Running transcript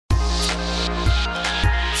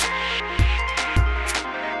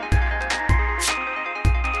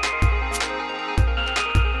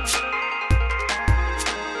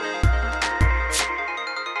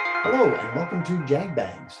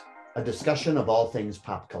Jagbags, a discussion of all things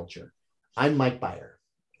pop culture. I'm Mike Byer.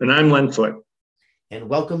 And I'm Len Foot. And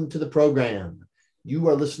welcome to the program. You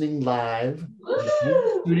are listening live in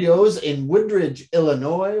studios in Woodridge,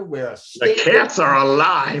 Illinois, where the cats are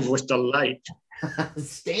alive with delight.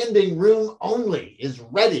 Standing room only is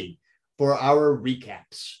ready for our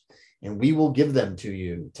recaps, and we will give them to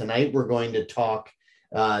you. Tonight, we're going to talk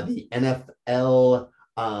the NFL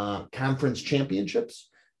conference championships,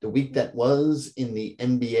 the week that was in the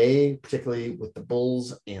NBA, particularly with the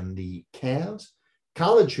Bulls and the Cavs,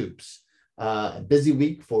 college hoops, a busy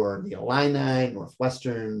week for the Illini,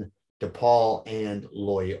 Northwestern, DePaul, and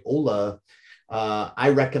Loyola. I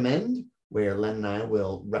recommend, where Len and I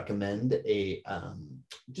will recommend a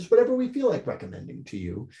just whatever we feel like recommending to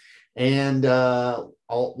you. And we'll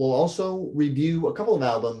also review a couple of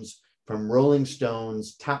albums from Rolling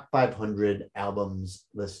Stone's top 500 albums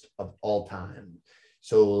list of all time.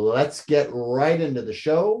 So let's get right into the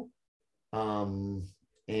show. And,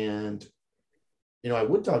 I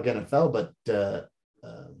would talk NFL, but,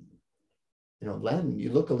 Len,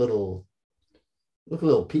 you look a little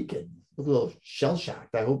peaked, look a little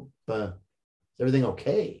shell-shocked. I hope is everything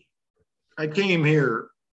okay? I came here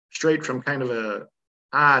straight from kind of a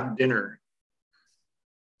odd dinner.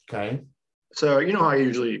 Okay. So, I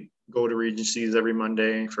usually go to Regency's every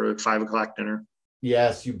Monday for a 5 o'clock dinner.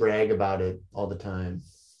 Yes, you brag about it all the time.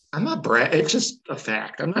 I'm not it's just a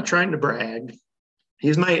fact. I'm not trying to brag.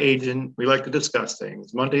 He's my agent. We like to discuss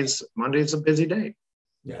things. Monday's a busy day.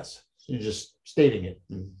 Yes. You're just stating it.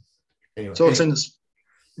 Anyway. So since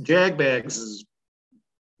Jagbags is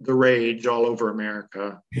the rage all over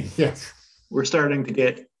America, yes, we're starting to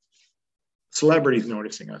get celebrities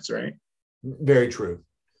noticing us, right? Very true.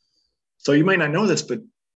 So you might not know this, but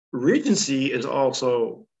Regency is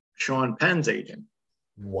also Sean Penn's agent.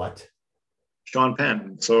 What? Sean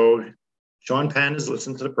Penn. So Sean Penn has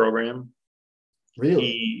listened to the program.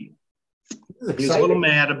 Really? He's a little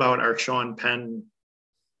mad about our Sean Penn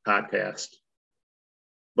podcast,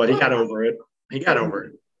 but he got over it.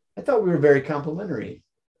 I thought we were very complimentary.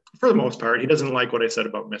 For the most part. He doesn't like what I said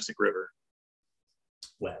about Mystic River.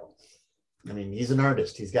 Well, I mean, he's an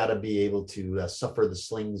artist. He's got to be able to suffer the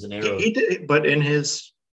slings and arrows. He did, but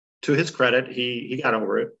to his credit, he got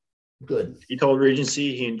over it. Good. He told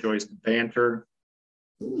Regency he enjoys the banter.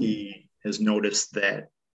 Ooh. He has noticed that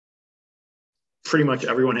pretty much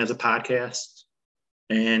everyone has a podcast.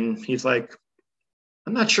 And he's like,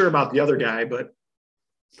 I'm not sure about the other guy, but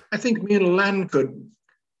I think me and Len could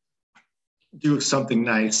do something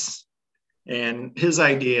nice. And his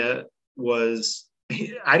idea was,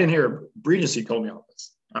 I didn't hear, Regency told me all this.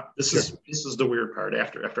 This is the weird part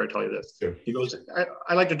after I tell you this. Sure. He goes,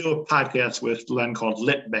 I like to do a podcast with Len called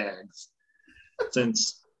Lit Bags.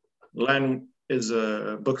 Since Len is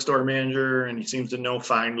a bookstore manager and he seems to know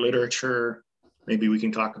fine literature, maybe we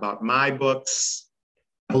can talk about my books.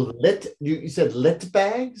 Oh, you said lit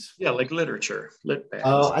bags? Yeah, like literature, lit bags.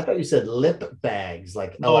 Oh, I thought you said lip bags.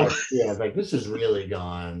 Like, no. Yeah, like this is really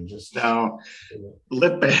gone. Just no,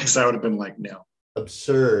 lit bags. I would have been like, no.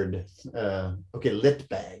 Absurd. Okay, lit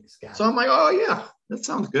bags. So I'm like, oh yeah, that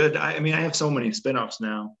sounds good. I mean, I have so many spin-offs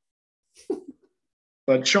now.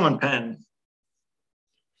 But Sean Penn,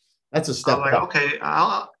 that's a step. I'm like, okay,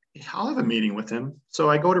 I'll have a meeting with him. So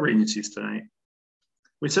I go to Regency's tonight.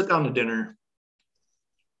 We sit down to dinner.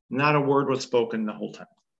 Not a word was spoken the whole time.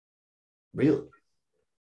 Really?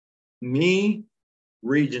 Me,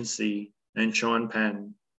 Regency, and Sean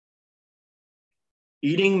Penn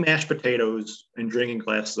eating mashed potatoes and drinking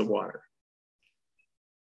glasses of water.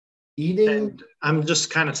 And I'm just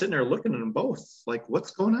kind of sitting there looking at them both, like,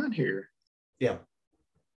 what's going on here? Yeah.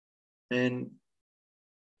 And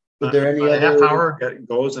was there any other half hour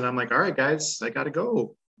goes, and I'm like, all right, guys, I got to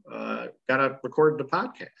go. Got to record the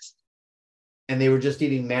podcast. And they were just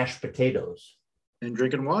eating mashed potatoes and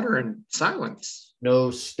drinking water in silence. No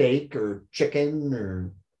steak or chicken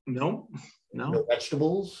or no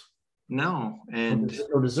vegetables. No, and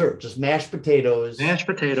no dessert, just mashed potatoes. Mashed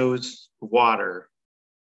potatoes, water,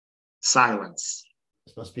 silence.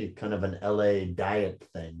 This must be kind of an LA diet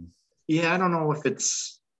thing. Yeah, I don't know if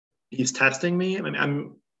he's testing me. I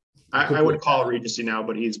mean, I would call Regency now,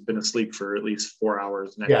 but he's been asleep for at least 4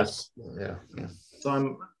 hours now. Yes. Yeah.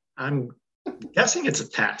 So I'm guessing it's a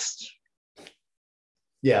test.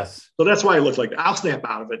 Yes. So that's why I look like that. I'll snap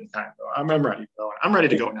out of it in time, though. I'm ready to go. I'm ready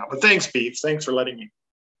to go now. But thanks, Pete. Thanks for letting me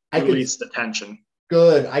release the tension.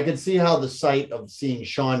 Good. I could see how the sight of seeing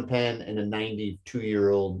Sean Penn and a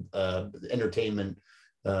 92-year-old entertainment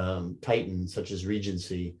titan such as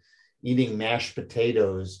Regency eating mashed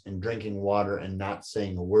potatoes and drinking water and not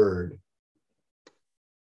saying a word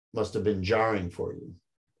Must have been jarring for you.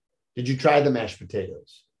 Did you try the mashed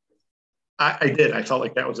potatoes? I did. I felt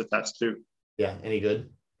like that was a test too. Yeah. Any good?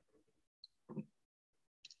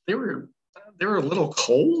 They were a little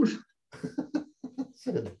cold.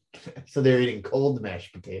 So they're eating cold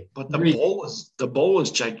mashed potatoes. But the bowl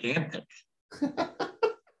was gigantic.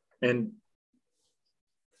 And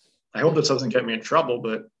I hope this doesn't get me in trouble,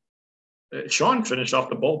 but Sean finished off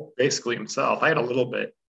the bowl basically himself. I had a little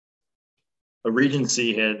bit. A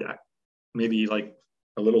Regency had maybe like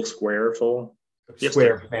a little square full.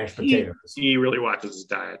 Square mashed potatoes. He really watches his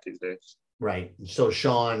diet these days. Right. So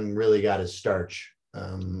Sean really got his starch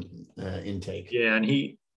intake. Yeah,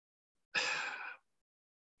 and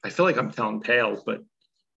I feel like I'm telling tales, but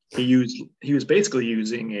he was basically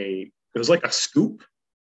using it was like a scoop.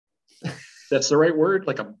 That's the right word,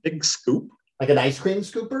 like a big scoop. Like an ice cream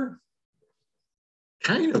scooper?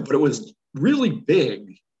 Kind of, but it was really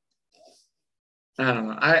big. I don't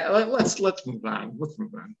know. Let's move on. Let's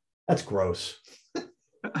move on. That's gross.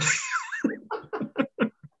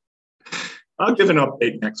 I'll give an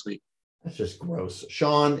update next week. That's just gross.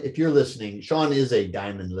 Sean, if you're listening, Sean is a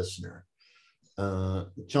diamond listener.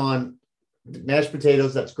 Sean, mashed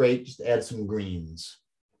potatoes, that's great. Just add some greens.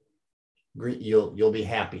 You'll be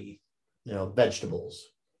happy. Vegetables,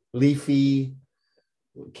 leafy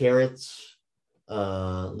carrots,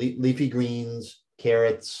 leafy greens,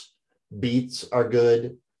 carrots, beets are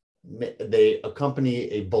good. They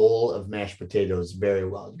accompany a bowl of mashed potatoes very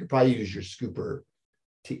well. You could probably use your scooper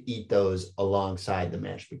to eat those alongside the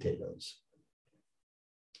mashed potatoes.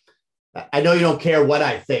 I know you don't care what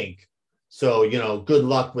I think, so good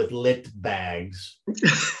luck with lit bags.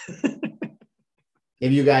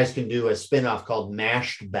 Maybe you guys can do a spinoff called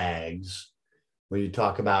Mashed Bags, where you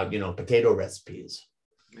talk about potato recipes.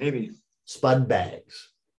 Maybe Spud bags.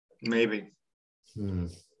 Maybe.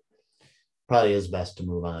 Probably is best to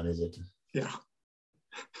move on, is it? Yeah.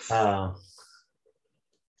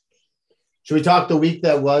 Should we talk the week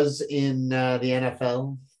that was in the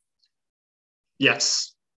NFL?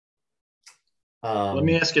 Yes. Let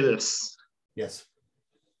me ask you this. Yes.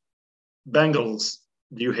 Bengals,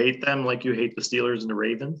 do you hate them like you hate the Steelers and the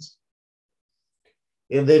Ravens?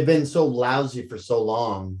 Yeah, they've been so lousy for so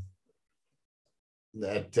long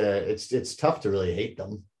that it's tough to really hate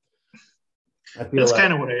them. That's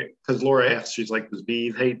kind of what because Laura asked, she's like, does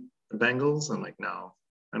Beeve hate the Bengals? I'm like, no,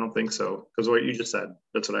 I don't think so. Because what you just said,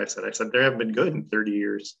 that's what I said. I said, they haven't been good in 30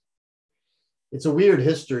 years. It's a weird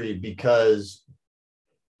history because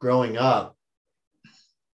growing up,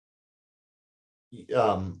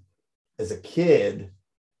 as a kid,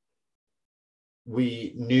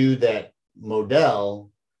 we knew that Modell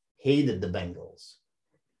hated the Bengals.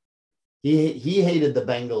 He hated the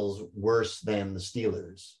Bengals worse than the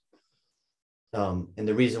Steelers. And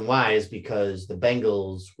the reason why is because the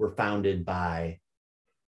Bengals were founded by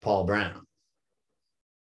Paul Brown.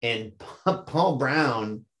 And Paul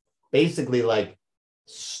Brown basically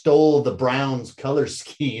stole the Browns color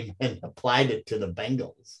scheme and applied it to the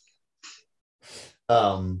Bengals.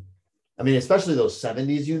 Especially those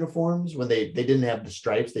 70s uniforms when they didn't have the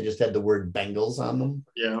stripes, they just had the word Bengals on them.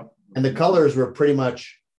 Yeah. And the colors were pretty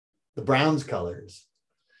much the Browns colors.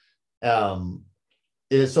 So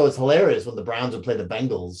it's hilarious when the Browns would play the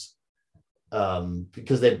Bengals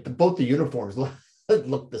because both the uniforms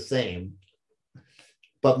look the same.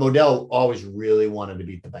 But Modell always really wanted to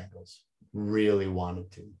beat the Bengals, really wanted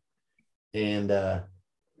to. And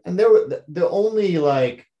there were the only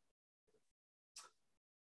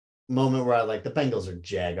moment where I the Bengals are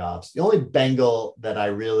jagoffs. The only Bengal that I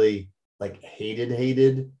really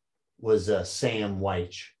hated was Sam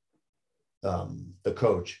Wyche, the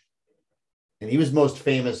coach. And he was most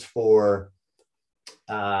famous for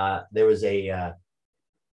there was Bengals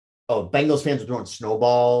fans were throwing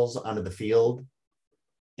snowballs onto the field.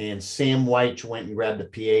 And Sam Wyche went and grabbed a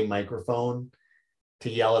PA microphone to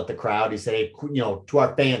yell at the crowd. He said, hey, to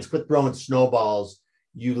our fans, quit throwing snowballs.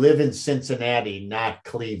 You live in Cincinnati, not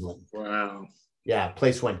Cleveland. Wow. Yeah,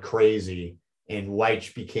 place went crazy. And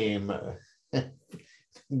Wyche became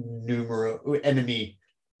enemy,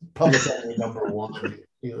 public enemy number one.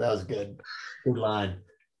 That was good. Good line.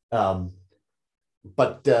 And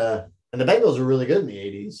the Bengals were really good in the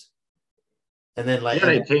 80s. And then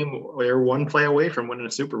they were one play away from winning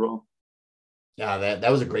a Super Bowl. Yeah,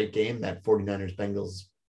 that was a great game, that 49ers Bengals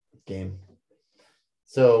game.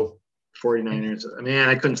 So 49ers. Man,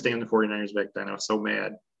 I couldn't stand the 49ers back then. I was so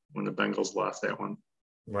mad when the Bengals lost that one.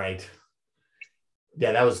 Right.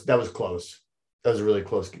 Yeah, that was close. That was a really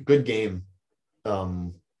close. Good game.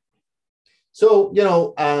 So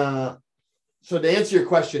to answer your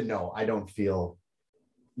question, no, I don't feel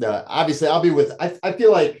Obviously, I'll be with. I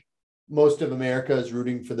feel like most of America is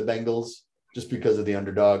rooting for the Bengals just because of the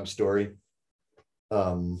underdog story.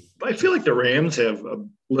 But I feel like the Rams have a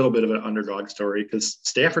little bit of an underdog story because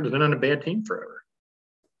Stafford has been on a bad team forever.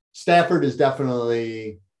 Stafford is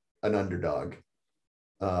definitely an underdog.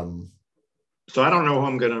 So I don't know who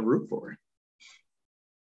I'm going to root for.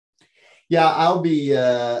 Yeah, I'll be.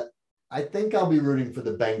 I think I'll be rooting for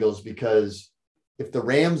the Bengals because if the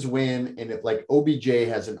Rams win and if like OBJ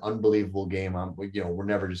has an unbelievable game, we're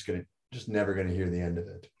never never gonna hear the end of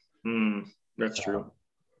it. That's true.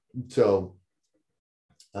 So,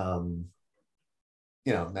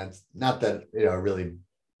 that's not that really.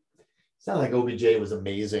 It's not like OBJ was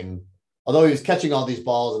amazing, although he was catching all these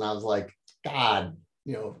balls, and I was like, God,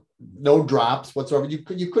 no drops whatsoever.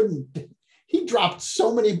 You couldn't. He dropped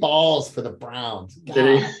so many balls for the Browns. God.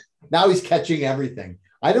 Did he? Now he's catching everything.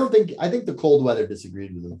 I think the cold weather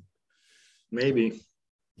disagreed with him. Maybe.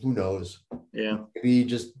 Who knows? Yeah. Maybe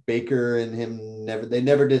just Baker and him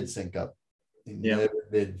never did sync up. They never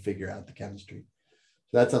did figure out the chemistry.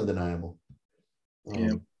 So that's undeniable.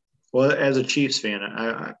 Yeah. Well, as a Chiefs fan,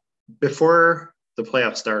 I before the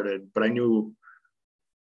playoffs started, but I knew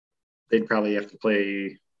they'd probably have to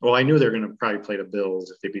play. Well, I knew they were going to probably play the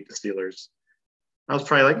Bills if they beat the Steelers. I was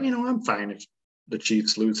probably like, I'm fine if the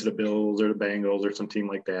Chiefs lose to the Bills or the Bengals or some team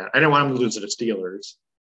like that. I didn't want them to lose to the Steelers.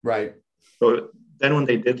 Right. But then when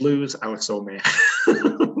they did lose, I was so mad.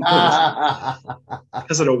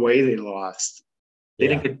 Because of the way they lost. They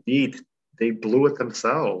didn't get beat. They blew it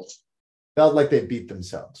themselves. Felt like they beat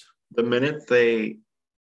themselves. The minute they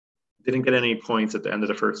didn't get any points at the end of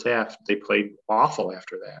the first half, they played awful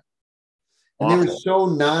after that. And they were so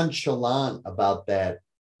nonchalant about that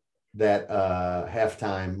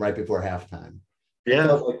halftime, right before halftime. Yeah. I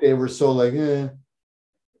felt like they were so like,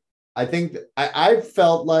 I think I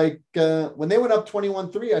felt like when they went up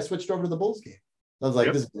 21-3, I switched over to the Bulls game. I was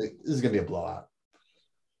like, this is going to be a blowout.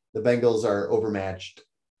 The Bengals are overmatched.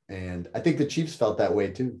 And I think the Chiefs felt that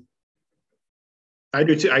way too. I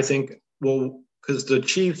do too. I think, because the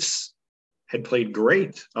Chiefs had played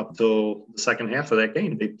great up till the second half of that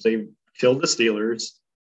game. They killed the Steelers.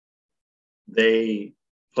 They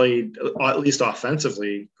played, at least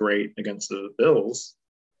offensively, great against the Bills.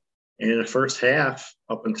 And in the first half,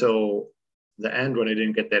 up until the end when they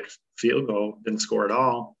didn't get that field goal, didn't score at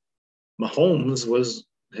all, Mahomes was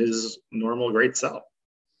his normal great self.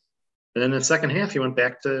 And then in the second half, he went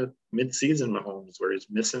back to mid-season Mahomes, where he's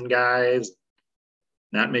missing guys,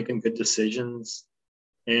 not making good decisions.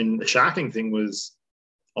 And the shocking thing was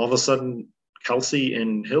all of a sudden, Kelsey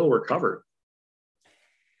and Hill were covered.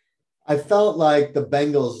 I felt like the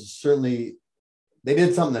Bengals certainly, they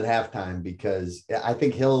did something at halftime because I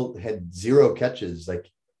think Hill had 0 catches.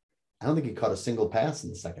 Like, I don't think he caught a single pass in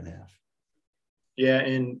the second half. Yeah,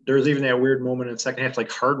 and there was even that weird moment in the second half,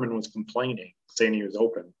 like Hardman was complaining, saying he was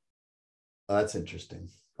open. Oh, that's interesting.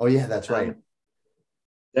 Oh, yeah, that's right.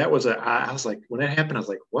 That was I was like, when that happened, I was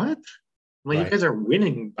like, what? I'm like, You guys are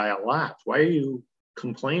winning by a lot. Why are you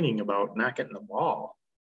complaining about not getting the ball?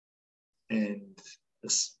 And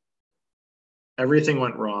everything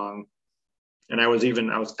went wrong. And I was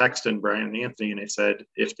texting Brian and Anthony, and I said,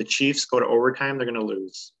 if the Chiefs go to overtime, they're going to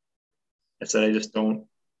lose. I said, I just don't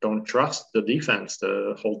trust the defense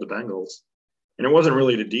to hold the Bengals. And it wasn't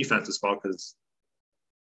really the defense's fault because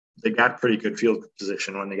they got pretty good field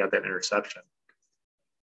position when they got that interception.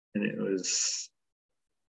 And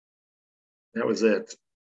that was it.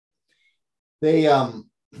 They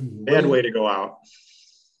bad way to go out.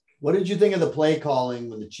 What did you think of the play calling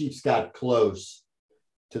when the Chiefs got close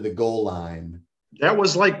to the goal line? That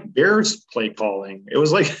was like Bears play calling. It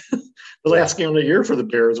was like the last game of the year for the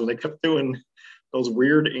Bears when they kept doing those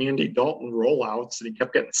weird Andy Dalton rollouts and he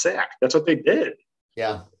kept getting sacked. That's what they did.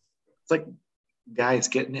 Yeah. It's like, guys,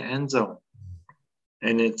 get in the end zone.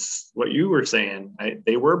 And it's what you were saying.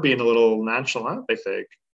 They were being a little nonchalant, I think.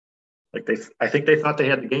 I think they thought they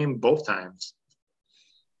had the game both times.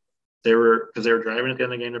 Because they were driving at the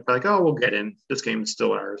end of the game. They're probably like, oh, we'll get in. This game is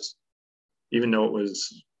still ours. Even though it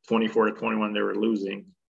was 24-21, they were losing.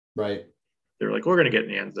 Right. They were like, we're going to get in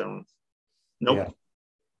the end zone. Nope. Yeah.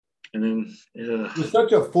 And then it was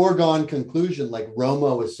such a foregone conclusion. Like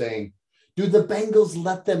Romo was saying, do the Bengals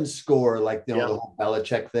let them score? Like, the whole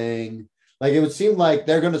Belichick thing. Like, it would seem like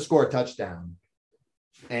they're going to score a touchdown.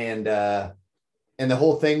 And the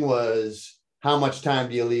whole thing was, how much time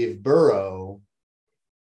do you leave Burrow?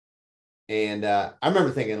 And I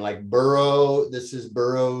remember thinking, like, Burrow, this is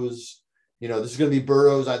Burrow's, this is going to be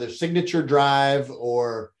Burrow's either signature drive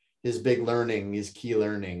or his big learning, his key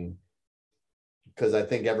learning. Because I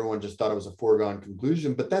think everyone just thought it was a foregone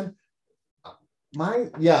conclusion. But then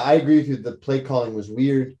I agree with you. The play calling was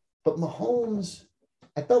weird, but Mahomes,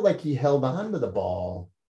 I felt like he held on to the ball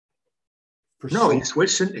for No, so.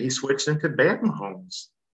 he switched into bad Mahomes.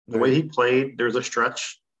 The way Right. he played, there's a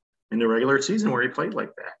stretch in the regular season where he played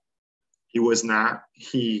like that. He wasn't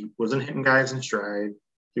hitting guys in stride.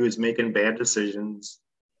 He was making bad decisions.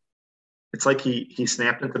 It's like he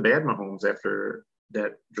snapped into bad Mahomes after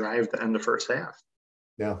that drive to end the first half.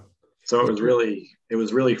 Yeah. So it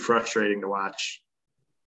was really frustrating to watch.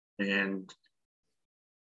 And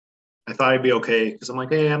I thought I'd be okay because I'm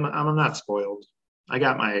like, hey, I'm not spoiled. I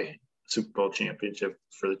got my Super Bowl championship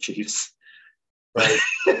for the Chiefs. Right.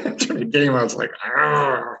 After the game, I was like,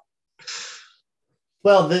 "Argh."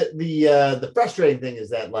 Well, the frustrating thing is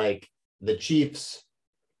that like the Chiefs,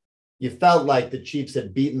 you felt like the Chiefs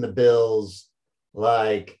had beaten the Bills,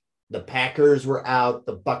 like the Packers were out,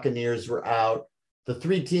 the Buccaneers were out, the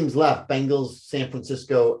three teams left, Bengals, San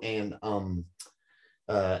Francisco, and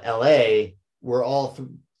LA were all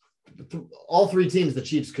three teams the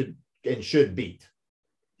Chiefs could and should beat.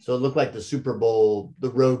 So it looked like the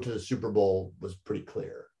road to the Super Bowl was pretty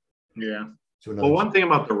clear. Yeah. To Well, another one thing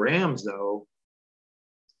about the Rams, though,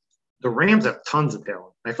 the Rams have tons of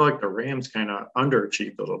talent. I feel like the Rams kind of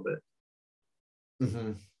underachieved a little bit.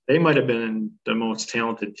 mm-hmm. They might have been the most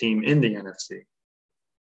talented team in the NFC. They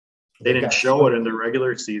They've didn't got show it in the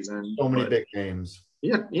regular season. so many But big names.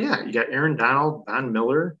 yeah, you got Aaron Donald, Von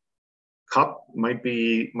Miller. Cup might have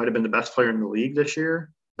been the best player in the league this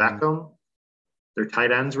year. Beckham. Their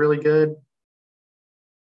tight end's really good.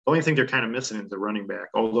 The only thing they're kind of missing is the running back,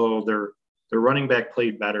 although their running back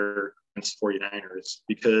played better against 49ers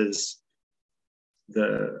because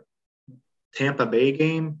the Tampa Bay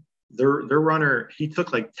game, their runner, he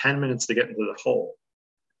took like 10 minutes to get into the hole.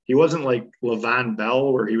 He wasn't like Le'Veon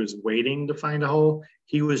Bell where he was waiting to find a hole.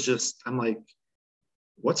 He was just, I'm like,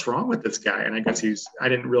 what's wrong with this guy? And I guess I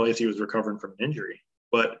didn't realize he was recovering from an injury.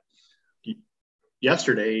 But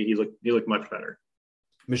yesterday he looked much better.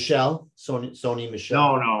 Sony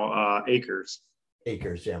Michelle. No, Akers.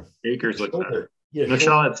 Akers, yeah. Akers looked better. Yeah,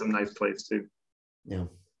 Michelle had some nice plays too. Yeah.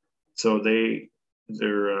 So they're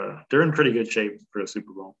in pretty good shape for the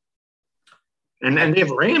Super Bowl. And they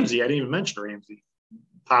have Ramsey. I didn't even mention Ramsey,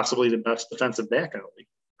 possibly the best defensive back in the league.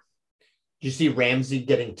 Did you see Ramsey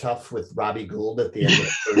getting tough with Robbie Gould at the end of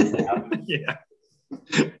the Yeah.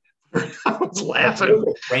 I was laughing.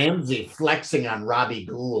 Ramsey flexing on Robbie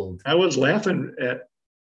Gould. I was laughing at.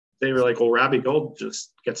 They were like, "Well, Robbie Gould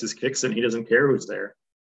just gets his kicks and he doesn't care who's there."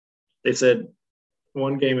 They said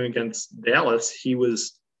one game against Dallas, he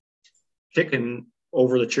was kicking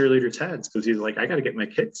over the cheerleaders' heads because he's like, "I got to get my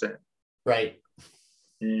kicks in." Right.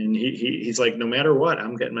 And he's like, "No matter what, I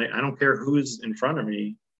don't care who's in front of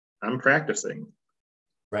me. I'm practicing."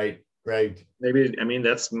 Right.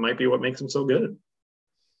 That's might be what makes him so good.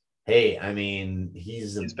 Hey, I mean,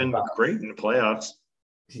 he's been great in the playoffs.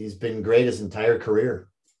 He's been great his entire career.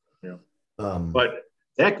 Yeah. But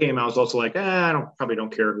that game, I was also like, I probably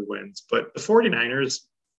don't care who wins. But the 49ers,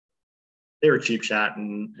 they were a cheap shot,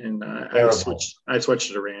 and I switched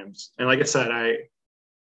to the Rams. And like I said,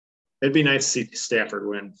 it'd be nice to see Stafford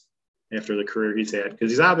win after the career he's had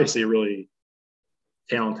because he's obviously a really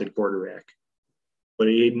talented quarterback. But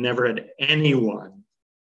he never had anyone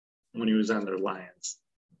when he was on the Lions.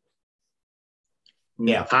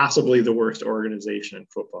 Yeah. Possibly the worst organization in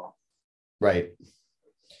football. Right.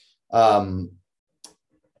 And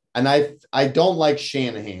I don't like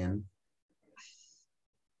Shanahan.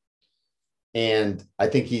 And I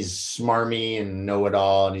think he's smarmy and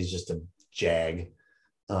know-it-all, and he's just a jag.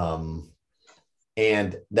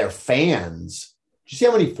 And their fans, did you see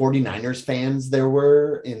how many 49ers fans there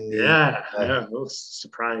were in the I was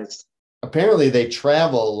surprised. Apparently they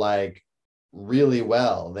travel like really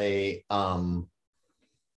well. They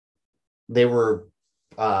were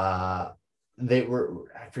I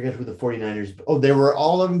forget who the 49ers, they were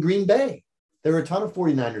all in Green Bay. There were a ton of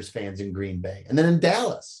 49ers fans in Green Bay and then in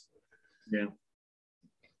Dallas. Yeah.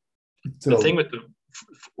 So the thing with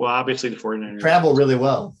obviously the 49ers travel really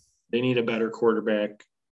well. They need a better quarterback.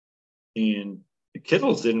 And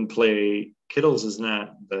Kittles didn't play. Kittles is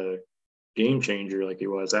not the game changer like he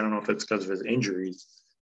was. I don't know if it's because of his injuries,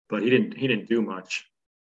 but he didn't do much.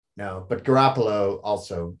 No, but Garoppolo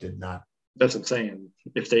also did not. That's what I'm saying.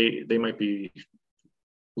 If they might be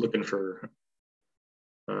looking for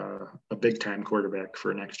a big time quarterback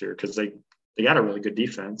for next year because they got a really good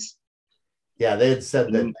defense. Yeah, they had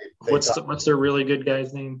said that. What's their really good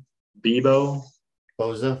guy's name?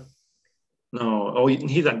 Boza? No,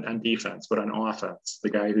 he's on defense, but on offense, the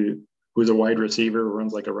guy who's a wide receiver who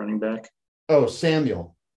runs like a running back. Oh,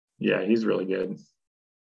 Samuel. Yeah, he's really good.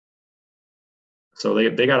 So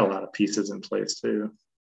they got a lot of pieces in place too.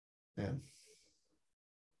 Yeah.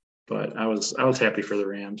 But I was happy for the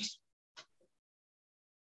Rams.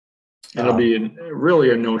 It'll be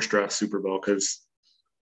really a no stress Super Bowl because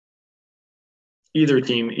either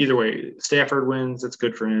way, Stafford wins, it's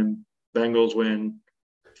good for him. Bengals win,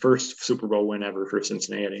 first Super Bowl win ever for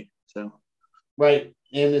Cincinnati. So right,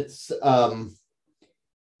 and it's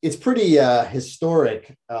pretty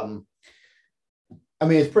historic.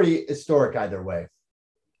 It's pretty historic either way.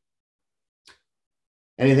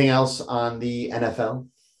 Anything else on the NFL?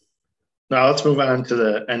 Now let's move on to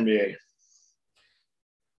the NBA.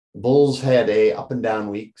 The Bulls had a up and down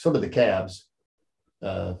week. So did the Cavs.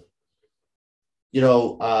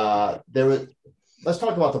 Let's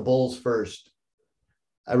talk about the Bulls first.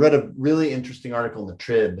 I read a really interesting article in the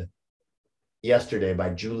Trib yesterday by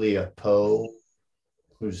Julia Poe,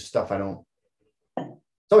 whose stuff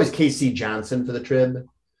it's always KC Johnson for the Trib.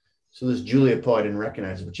 So this Julia Poe, I didn't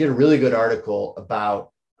recognize it, but she had a really good article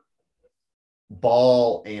about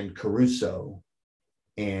Ball and Caruso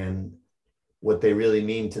and what they really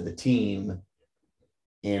mean to the team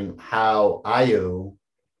and how Ayo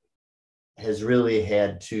has really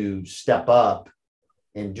had to step up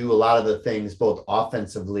and do a lot of the things both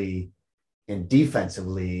offensively and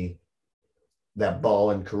defensively that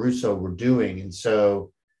Ball and Caruso were doing. And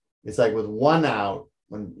so it's like with one out,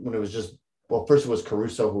 when it was just, well, first it was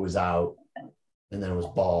Caruso who was out, and then it was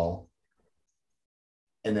Ball.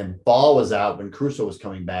 And then Ball was out when Caruso was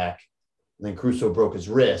coming back, and then Caruso broke his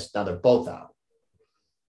wrist. Now they're both out.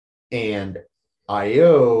 And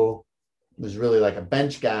Ayo was really like a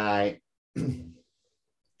bench guy,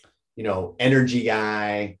 energy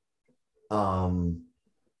guy, come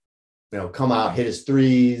out, hit his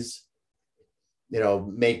threes,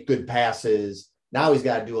 make good passes. Now he's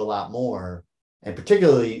got to do a lot more. And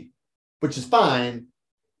particularly, which is fine,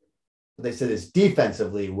 they said it's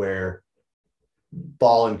defensively where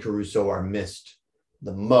Ball and Caruso are missed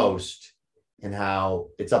the most, and how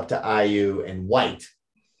it's up to Ayo and White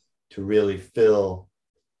to really fill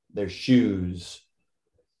their shoes.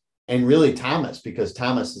 And really Thomas, because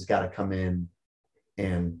Thomas has got to come in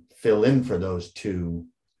and fill in for those two,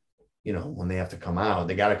 when they have to come out.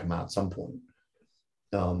 They got to come out at some point.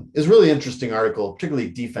 It's a really interesting article, particularly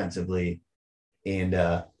defensively, and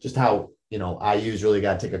just how, Ayu's really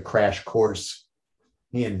got to take a crash course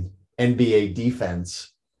in NBA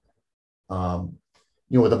defense,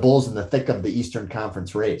 with the Bulls in the thick of the Eastern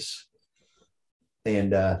Conference race.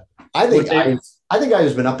 And I think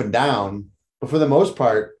Ayu's been up and down, but for the most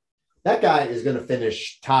part, that guy is going to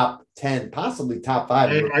finish top 10, possibly top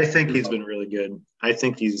 5. I think he's been really good. I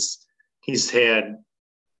think he's had a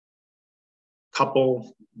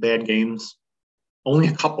couple bad games. Only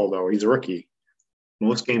a couple, though. He's a rookie.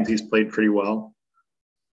 Most games he's played pretty well.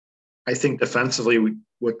 I think defensively,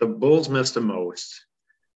 what the Bulls missed the most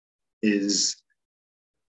is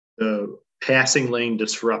the passing lane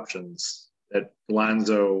disruptions that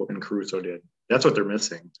Lonzo and Caruso did. That's what they're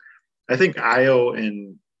missing. I think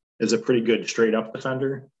Ayo is a pretty good straight-up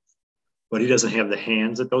defender, but he doesn't have the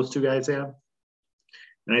hands that those two guys have.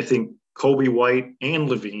 And I think Kobe White and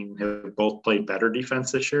Levine have both played better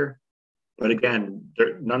defense this year. But again,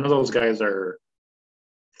 none of those guys are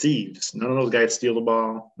thieves. None of those guys steal the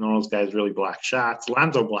ball. None of those guys really block shots.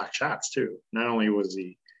 Lonzo blocked shots too. Not only was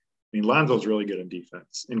Lonzo's really good in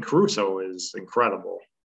defense. And Caruso is incredible.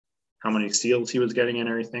 How many steals he was getting and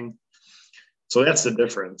everything. So that's the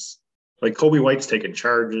difference. Like Kobe White's taking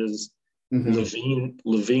charges. Mm-hmm.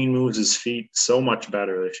 Levine moves his feet so much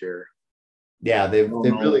better this year. Yeah, they've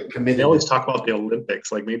really committed. They always talk about the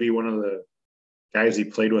Olympics. Like maybe one of the guys he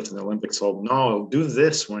played with in the Olympics told, no, do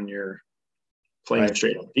this when you're playing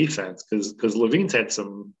straight up defense, because Levine's had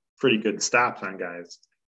some pretty good stops on guys.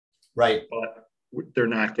 Right. But they're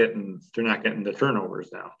not getting the turnovers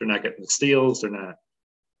now. They're not getting the steals. They're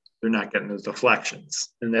not getting those deflections.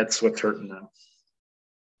 And that's what's hurting them.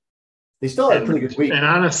 They still had a pretty good week. And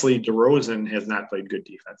honestly, DeRozan has not played good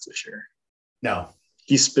defense this year. No.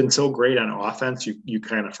 He's been so great on offense, you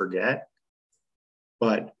kind of forget.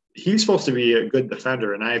 But he's supposed to be a good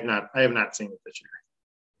defender, and I have not seen it this year.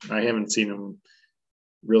 I haven't seen him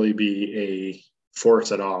really be a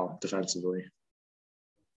force at all defensively.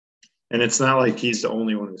 And it's not like he's the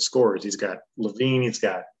only one who scores. He's got Levine, he's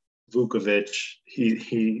got Vukovic.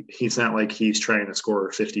 He's not like he's trying to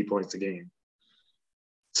score 50 points a game.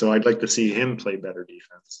 So I'd like to see him play better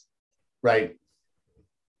defense. Right.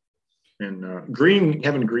 And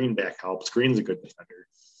having Green back helps. Green's a good defender.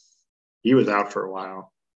 He was out for a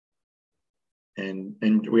while. And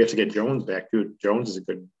we have to get Jones back too. Jones is a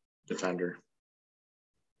good defender.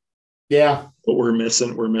 Yeah. But we're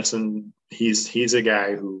missing he's a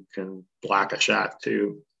guy who can block a shot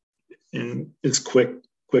too, and is quick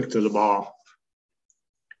to the ball.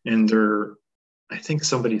 And I think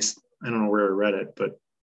I don't know where I read it, but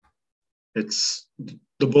it's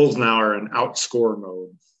the Bulls now are in outscore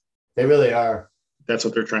mode. They really are. That's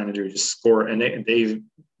what they're trying to do, just score. And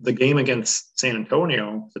the game against San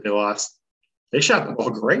Antonio that they lost, they shot the ball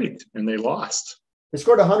great and they lost. They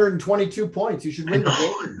scored 122 points. You should win the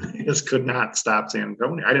game. They just could not stop San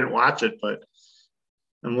Antonio. I didn't watch it, but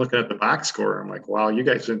I'm looking at the box score. I'm like, wow, you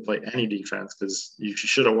guys didn't play any defense because you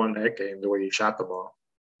should have won that game the way you shot the ball.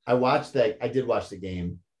 I did watch the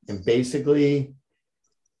game, and basically,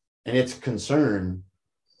 and it's a concern,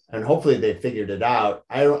 and hopefully they figured it out.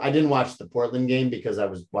 I didn't watch the Portland game because I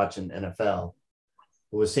was watching NFL.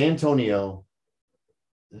 It was San Antonio.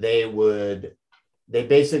 They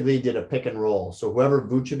basically did a pick and roll. So whoever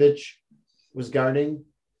Vucevic was guarding,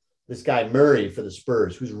 this guy Murray for the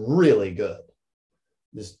Spurs, who's really good.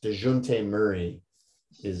 This DeJounte Murray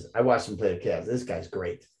I watched him play the Cavs. This guy's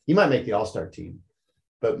great. He might make the All-Star team.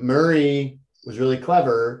 But Murray was really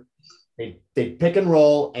clever. They pick and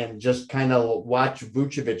roll and just kind of watch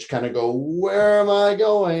Vucevic kind of go, where am I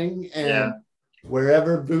going? And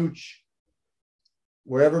wherever Vuce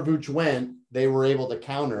went, they were able to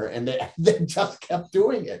counter, and they just kept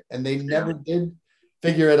doing it, and they never did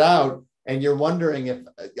figure it out. And you're wondering if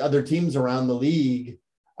other teams around the league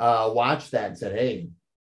watched that and said, hey,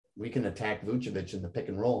 we can attack Vucevic in the pick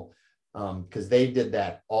and roll. Because they did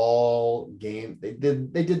that all game. They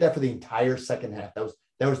did that for the entire second half. That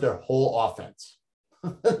was their whole offense.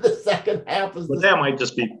 The second half was. But that might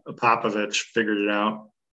just be Popovich figured it out.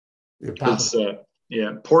 Because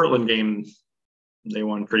Portland game, they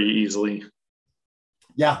won pretty easily.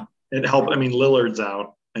 Yeah, it helped. I mean, Lillard's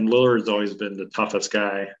out, and Lillard's always been the toughest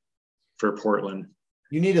guy for Portland.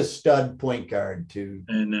 You need a stud point guard to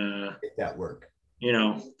make that work. You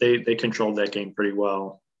know, they controlled that game pretty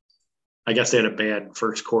well. I guess they had a bad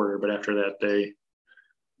first quarter, but after that, they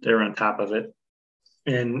were on top of it.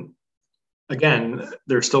 And again,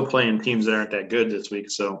 they're still playing teams that aren't that good this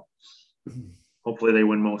week, so hopefully they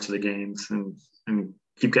win most of the games and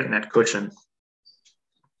keep getting that cushion.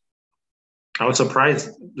 I was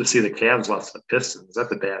surprised to see the Cavs lost to the Pistons.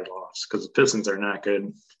 That's a bad loss because the Pistons are not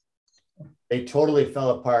good. They totally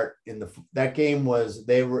fell apart that game.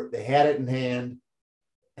 They had it in hand,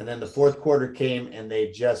 and then the fourth quarter came and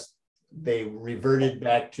they reverted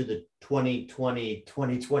back to the 2020,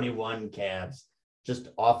 2021 Cavs, just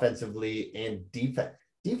offensively and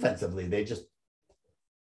defensively.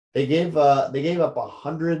 They gave up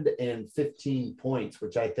 115 points,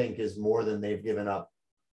 which I think is more than they've given up.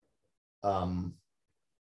 I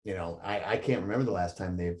can't remember the last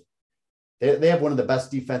time they have one of the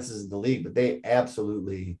best defenses in the league, but they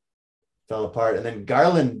absolutely fell apart. And then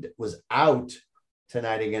Garland was out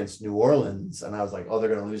tonight against New Orleans, and I was like, oh, they're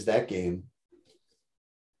going to lose that game.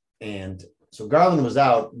 And so Garland was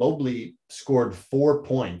out. Mobley scored 4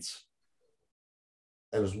 points.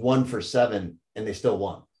 It was 1 for 7, and they still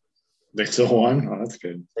won. They still won? Oh, that's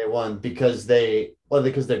good. They won because their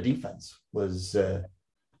defense was,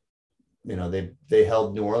 they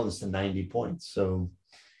held New Orleans to 90 points. So,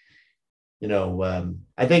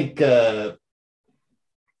 I think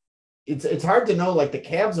it's hard to know. Like the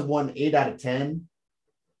Cavs have won 8 out of 10.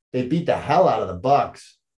 They beat the hell out of the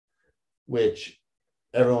Bucks, which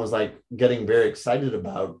everyone was like getting very excited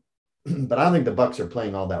about. But I don't think the Bucks are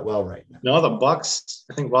playing all that well right now. No, the Bucks,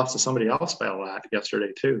 I think, lost to somebody else by a lot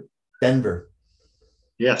yesterday too. Denver.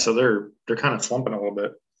 Yeah, so they're kind of slumping a little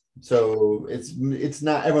bit. So it's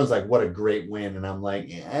not, everyone's like, what a great win. And I'm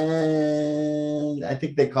like, I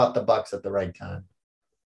think they caught the Bucks at the right time.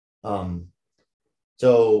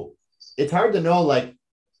 So it's hard to know, like,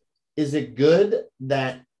 is it good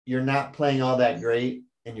that you're not playing all that great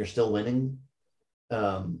and you're still winning?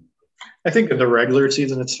 I think in the regular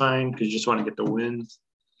season, it's fine because you just want to get the wins.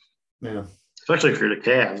 Yeah. Especially for the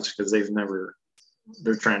Cavs because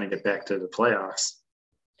they're trying to get back to the playoffs.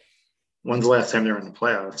 When's the last time they were in the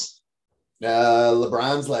playoffs?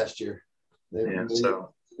 LeBron's last year. They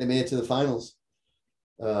made it to the finals.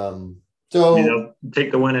 So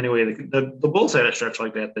take the win anyway. The Bulls had a stretch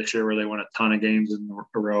like that this year where they won a ton of games in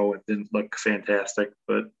a row. It didn't look fantastic,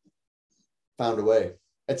 but found a way.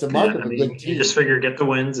 It's a market. You just figure get the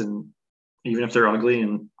wins, and even if they're ugly,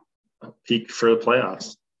 and peak for the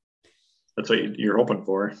playoffs. That's what you're hoping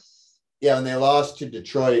for. Yeah, when they lost to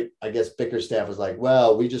Detroit, I guess Bickerstaff was like,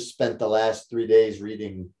 well, we just spent the last 3 days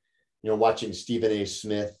reading, watching Stephen A.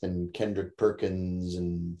 Smith and Kendrick Perkins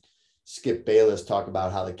and Skip Bayless talk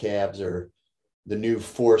about how the Cavs are the new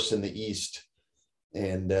force in the East,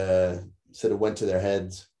 and said it went to their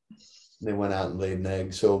heads. They went out and laid an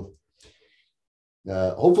egg. So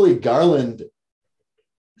hopefully Garland.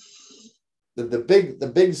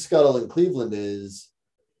 The big scuttle in Cleveland is,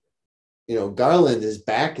 Garland, his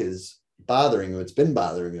back is bothering him. It's been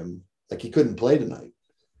bothering him. Like he couldn't play tonight.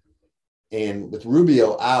 And with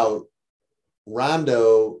Rubio out,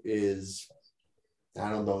 Rondo is,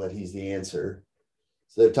 I don't know that he's the answer.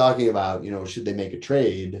 So they're talking about, should they make a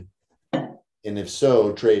trade? And if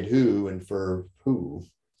so, trade who and for who?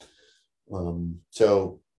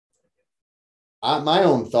 So my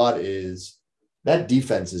own thought is that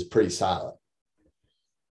defense is pretty solid.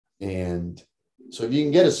 And so if you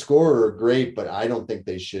can get a scorer, great, but I don't think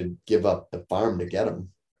they should give up the farm to get him.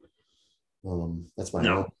 That's my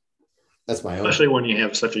own. That's my own. Especially when you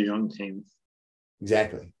have such a young team.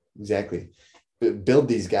 Exactly. Build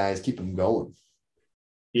these guys, keep them going.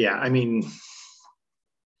 Yeah, I mean,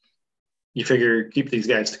 you figure keep these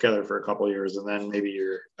guys together for a couple of years, and then maybe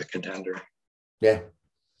you're a contender. Yeah.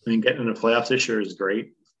 I mean, getting in the playoffs this year is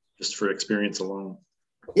great, just for experience alone.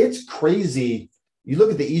 It's crazy. You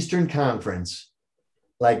look at the Eastern Conference,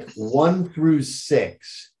 like 1 through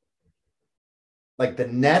 6. Like the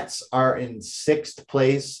Nets are in 6th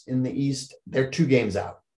place in the East. They're 2 games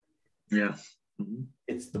out. Yeah. Mm-hmm.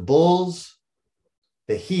 It's the Bulls,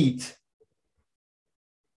 the Heat,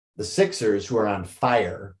 the Sixers, who are on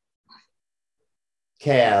fire,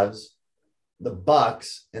 Cavs, the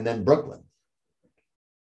Bucks, and then Brooklyn.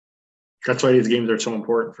 That's why these games are so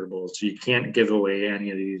important for Bulls. You can't give away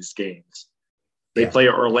any of these games. They play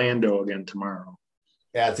Orlando again tomorrow.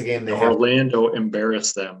 Yeah, it's a game they Orlando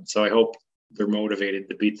embarrassed them, so I hope they're motivated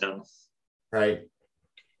to beat them. Right.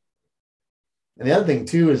 And the other thing,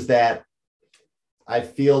 too, is that I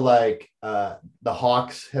feel like the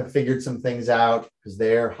Hawks have figured some things out because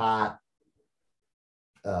they're hot.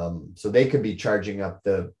 So they could be charging up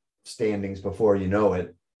the standings before you know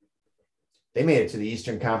it. They made it to the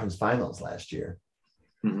Eastern Conference Finals last year.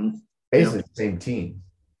 Mm-hmm. Basically the same team.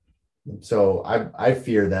 So I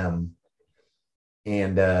fear them.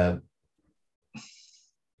 And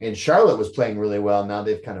Charlotte was playing really well. Now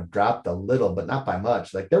they've kind of dropped a little, but not by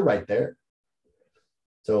much. Like they're right there.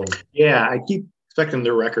 So yeah, I keep expecting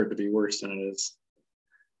their record to be worse than it is.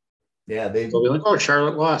 Yeah, they'll be like,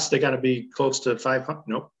 Charlotte lost. They got to be close to 500.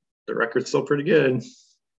 Nope, the record's still pretty good.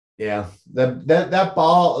 Yeah, that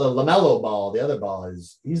ball, the LaMelo ball, the other ball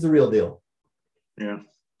he's the real deal. Yeah,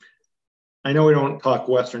 I know we don't talk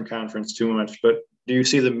Western Conference too much, but do you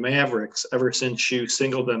see the Mavericks, ever since you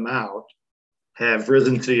singled them out, have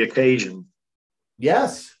risen to the occasion?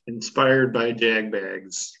 Yes. Inspired by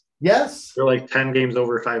Jagbags. Yes. They're like 10 games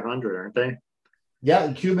over 500, aren't they? Yeah,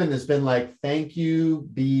 and Cuban has been like, thank you,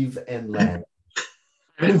 Beeve and Len.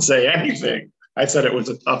 I didn't say anything. I said it was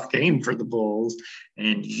a tough game for the Bulls,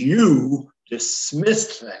 and you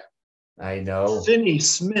dismissed that. I know. Finney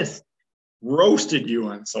Smith roasted you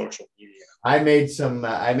on social media. I made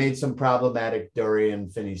some problematic Dorian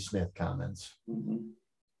Finney-Smith comments. Mm-hmm.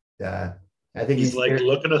 I think he's like,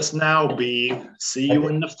 look at us now, B. See you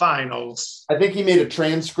in the finals. I think he made a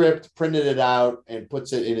transcript, printed it out, and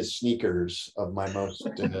puts it in his sneakers of my most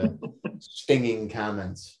stinging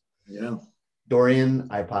comments. Yeah. Dorian,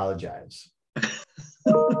 I apologize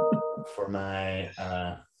for my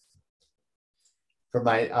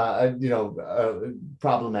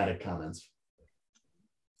problematic comments.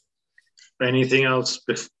 Anything else?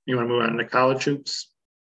 If you want to move on to college hoops?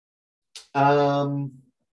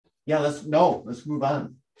 Yeah, let's move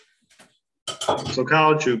on. So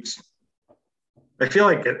college hoops. I feel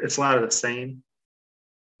like it's a lot of the same.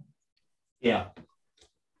 Yeah.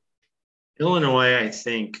 Illinois, I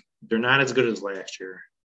think they're not as good as last year.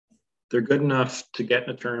 They're good enough to get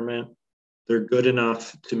in a tournament. They're good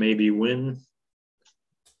enough to maybe win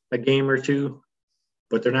a game or two,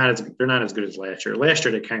 but they're not as good as last year. Last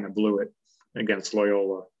year they kind of blew it against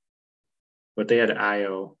Loyola, but they had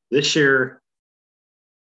Io. This year,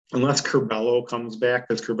 unless Curbelo comes back,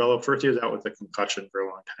 because Curbelo first he was out with a concussion for a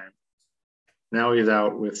long time. Now he's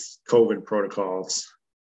out with COVID protocols.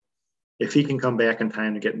 If he can come back in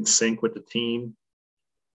time to get in sync with the team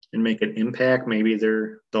and make an impact, maybe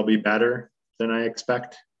they'll be better than I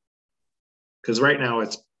expect. Because right now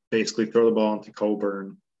it's basically throw the ball into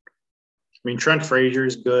Coburn. I mean, Trent Frazier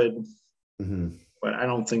is good, but I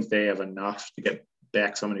don't think they have enough to get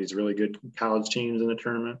back some of these really good college teams in the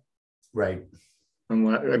tournament. Right.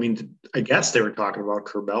 I guess they were talking about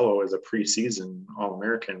Curbelo as a preseason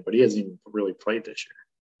All-American, but he hasn't even really played this year.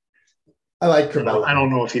 I like Curbelo. I don't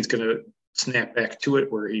know if he's going to snap back to it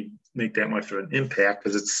where he make that much of an impact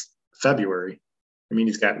because it's February. I mean,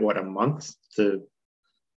 he's got, a month to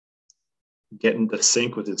get into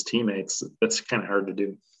sync with his teammates. That's kind of hard to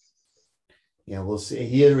do. Yeah, we'll see.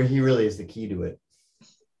 He really is the key to it.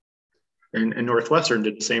 And Northwestern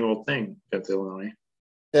did the same old thing against Illinois.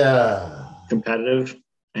 Competitive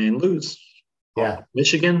and lose. Yeah.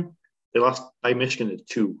 Michigan, they lost by Michigan to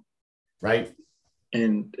 2. Right.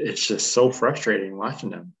 And it's just so frustrating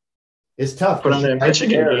watching them. It's tough. But on that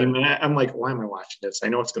Michigan game, I'm like, why am I watching this? I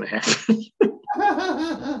know what's going to happen.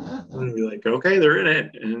 I'm going to be like, okay, they're in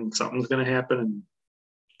it, and something's going to happen.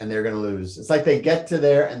 And they're going to lose. It's like they get to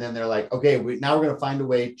there, and then they're like, okay, now we're going to find a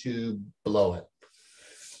way to blow it.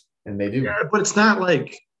 And they do. Yeah, but it's not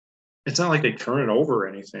like they turn it over or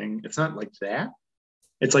anything. It's not like that.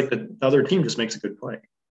 It's like the other team just makes a good play.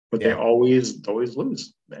 But they always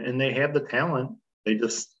lose. And they have the talent. They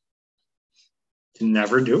just can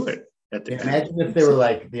never do it. Imagine if they were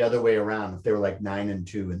like the other way around, if they were like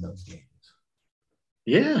 9-2 in those games.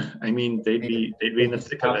 Yeah. I mean, they'd be in the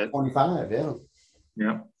thick of it. 25, yeah.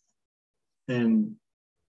 Yeah. And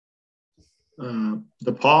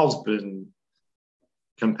DePaul's been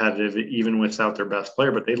competitive even without their best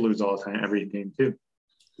player, but they lose all the time, every game too.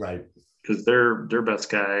 Right. Because their best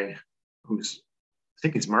guy, I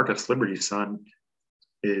think he's Marcus Liberty's son,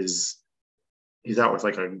 he's out with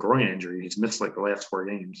like a groin injury. He's missed like the last 4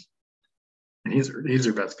 games. And he's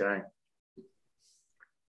their best guy.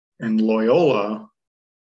 And Loyola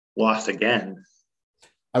lost again.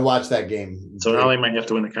 I watched that game. So now they might have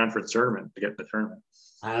to win the conference tournament to get the tournament.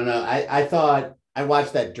 I don't know. I thought I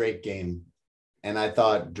watched that Drake game, and I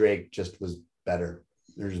thought Drake just was better.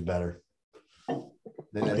 They're just better.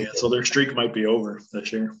 So their streak might be over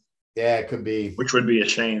this year. Yeah, it could be. Which would be a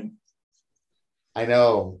shame. I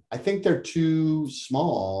know. I think they're too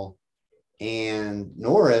small. And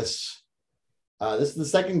Norris, this is the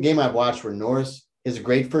second game I've watched where Norris is a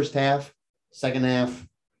great first half. Second half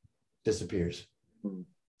disappears.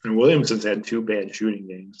 And Williamson's had 2 bad shooting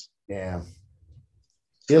games. Yeah.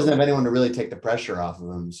 He doesn't have anyone to really take the pressure off of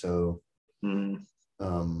him. So,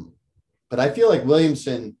 but I feel like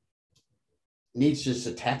Williamson needs to just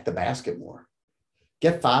attack the basket more.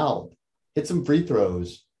 Get fouled. Hit some free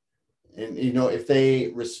throws. And, if they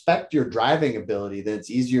respect your driving ability, then it's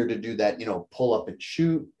easier to do that, pull up and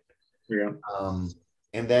shoot. Yeah.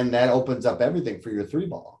 And then that opens up everything for your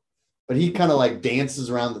 3-ball. But he kind of like dances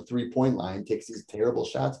around the 3-point line, takes these terrible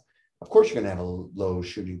shots. Of course, you're going to have a low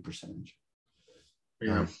shooting percentage.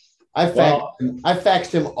 Yeah. I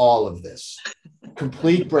faxed him all of this.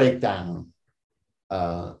 Complete breakdown.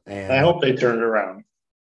 And I hope they turn it around.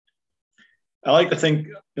 I like to think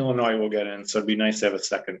Illinois will get in, so it'd be nice to have a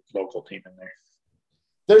second local team in there.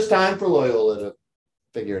 There's time for Loyola to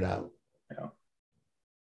figure it out. Yeah.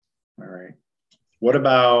 All right. What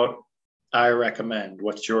about I recommend?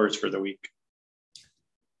 What's yours for the week?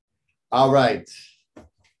 All right.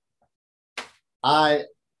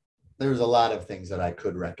 There's a lot of things that I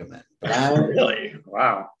could recommend. But Really?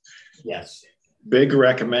 Wow. Yes. Big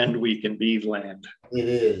recommend week in Beevland. It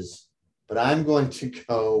is. But I'm going to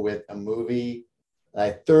go with a movie that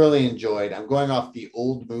I thoroughly enjoyed. I'm going off the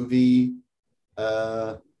old movie.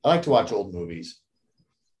 I like to watch old movies.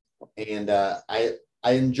 And I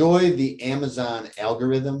enjoy the Amazon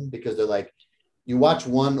algorithm because they're like, you watch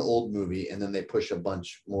one old movie and then they push a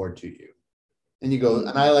bunch more to you. And you go,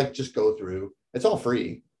 and I like just go through. It's all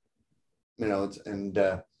free. And I'm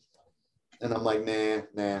like, nah.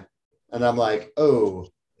 And I'm like, oh,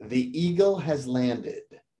 The Eagle Has Landed,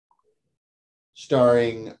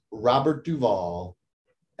 starring Robert Duvall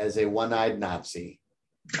as a one-eyed Nazi.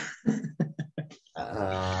 In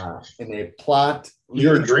a plot.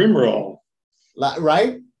 Your dream role.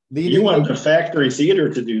 Right? You want the Factory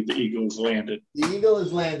Theater to do The Eagles Landed. The Eagle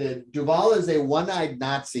Has Landed. Duvall is a one-eyed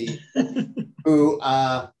Nazi who,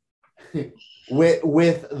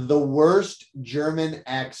 with the worst German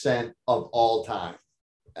accent of all time.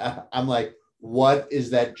 I'm like, what is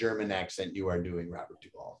that German accent you are doing, Robert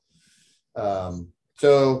Duvall?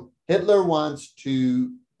 So Hitler wants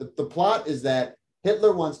to, the plot is that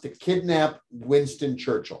Hitler wants to kidnap Winston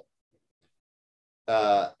Churchill.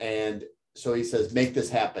 And so he says, make this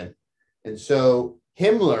happen. And so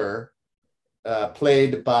Himmler,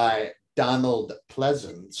 played by Donald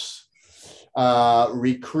Pleasance,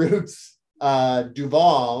 recruits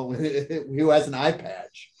Duvall, who has an eye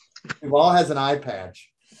patch. Duvall has an eye patch.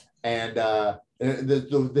 And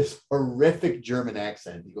this horrific German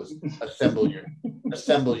accent. He goes,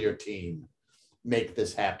 assemble your team, make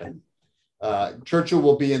this happen. Churchill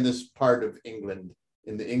will be in this part of England,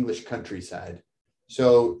 in the English countryside.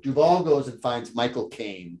 So Duvall goes and finds Michael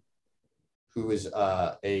Caine, who is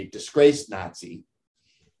a disgraced Nazi.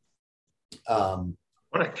 What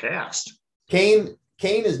a cast! Caine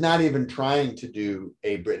is not even trying to do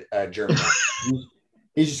a German.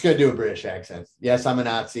 He's just going to do a British accent. Yes, I'm a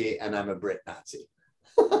Nazi and I'm a Brit Nazi.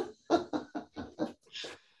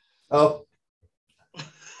 Oh,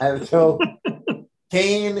 and so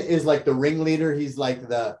Kane is like the ringleader. He's like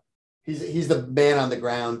he's the man on the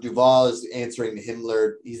ground. Duvall is answering to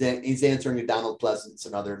Himmler. He's answering to Donald Pleasance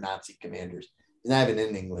and other Nazi commanders. He's not even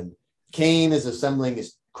in England. Kane is assembling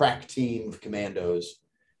his crack team of commandos,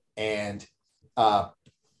 and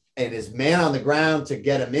his man on the ground to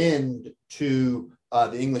get him in to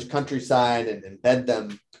the English countryside and embed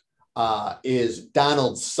them is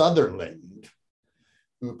Donald Sutherland,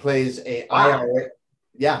 who plays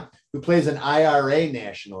who plays an IRA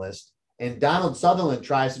nationalist. And Donald Sutherland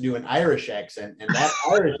tries to do an Irish accent, and that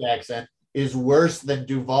Irish accent is worse than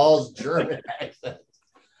Duvall's German accent.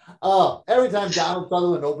 Oh, every time Donald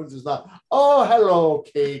Sutherland opens his mouth, oh, hello,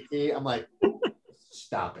 Katie. I'm like,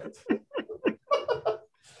 stop it.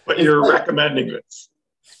 But you're recommending this.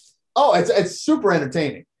 Oh, it's super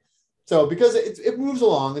entertaining. So because it moves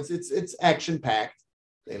along, it's action packed.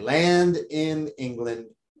 They land in England.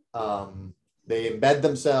 They embed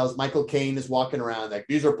themselves. Michael Caine is walking around like,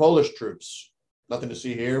 these are Polish troops. Nothing to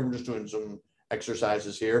see here. We're just doing some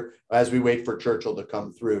exercises here as we wait for Churchill to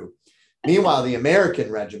come through. Meanwhile, the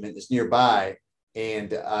American regiment is nearby,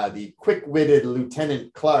 and the quick-witted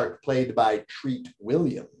Lieutenant Clark, played by Treat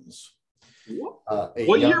Williams.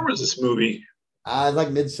 What year was this movie?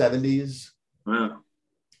 Like mid-70s. Wow.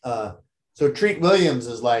 So Treat Williams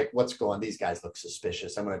is like, what's going on? These guys look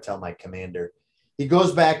suspicious. I'm going to tell my commander. He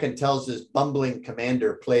goes back and tells his bumbling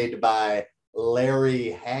commander, played by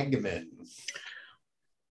Larry Hagman.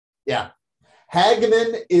 Yeah.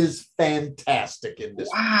 Hagman is fantastic in this.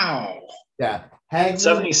 Wow. Yeah.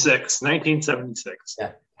 Hagman, 1976.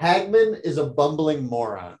 Yeah. Hagman is a bumbling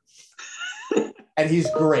moron. And he's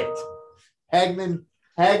great. Hagman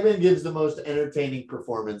gives the most entertaining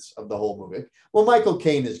performance of the whole movie. Well, Michael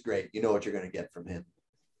Caine is great. You know what you're going to get from him.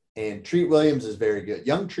 And Treat Williams is very good.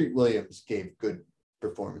 Young Treat Williams gave good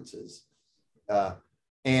performances.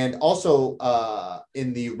 And also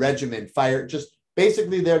in the regiment, just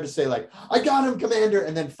basically there to say like, I got him, Commander,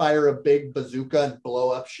 and then fire a big bazooka and blow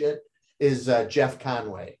up shit is Jeff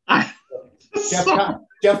Conway.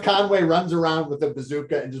 Jeff Conway runs around with a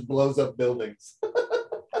bazooka and just blows up buildings.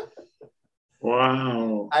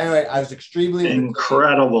 Wow. Anyway, I was extremely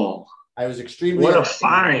incredible. I was extremely what a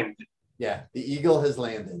find. Yeah, the Eagle has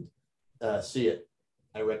landed. See it.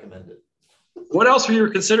 I recommend it. What else were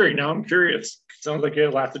you considering? Now I'm curious. Sounds like you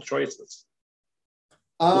had lots of choices.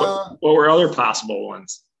 What were other possible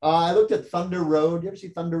ones? I looked at Thunder Road. You ever see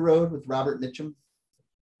Thunder Road with Robert Mitchum?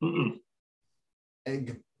 Mm-mm.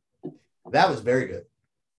 And that was very good.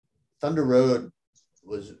 Thunder Road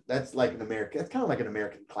that's like an American. That's kind of like an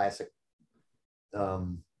American classic.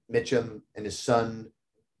 Mitchum and his son,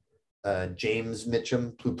 James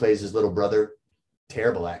Mitchum, who plays his little brother,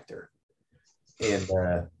 terrible actor, and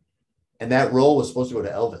that role was supposed to go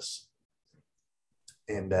to Elvis,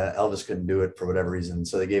 and Elvis couldn't do it for whatever reason,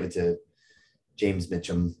 so they gave it to James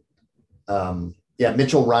Mitchum.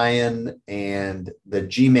 Mitchell Ryan, and the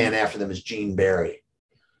G-man after them is Gene Barry.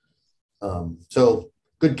 So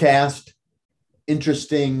good cast,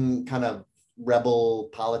 interesting kind of rebel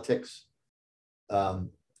politics.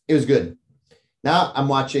 It was good. Now I'm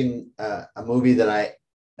watching an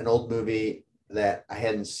old movie that I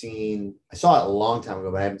hadn't seen. I saw it a long time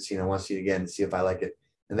ago, but I haven't seen it. I want to see it again to see if I like it.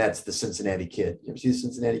 And that's The Cincinnati Kid. You ever see The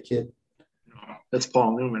Cincinnati Kid? That's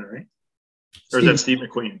Paul Newman, right? Or is that Steve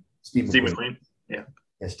McQueen? Steve McQueen. Yeah.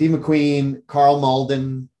 Steve McQueen, Carl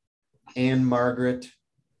Malden, Anne Margaret,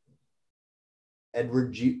 Anne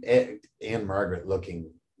Margaret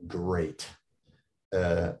looking great.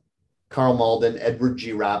 Carl Malden, Edward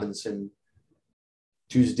G. Robinson,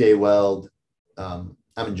 Tuesday Weld. I'm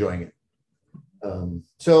enjoying it.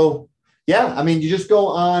 You just go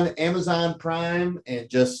on Amazon Prime and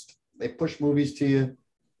they push movies to you,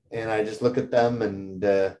 and I just look at them, and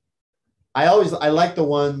I like the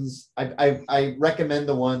ones. I recommend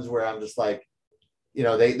the ones where I'm just like,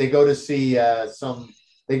 they go to see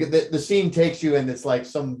the scene takes you, and it's like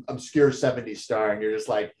some obscure 70s star, and you're just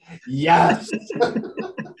like, yes.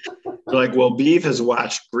 Like, well, Beef has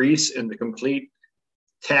watched Grease and The Complete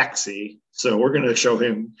Taxi, so we're going to show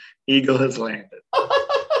him Eagle Has Landed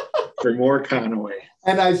for more Conway.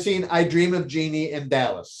 And I've seen I Dream of Jeannie in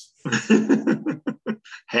Dallas.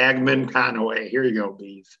 Hagman Conway. Here you go,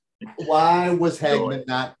 Beef. Why was Hagman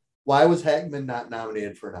not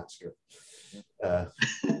nominated for an Oscar? The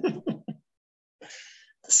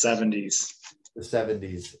 70s. The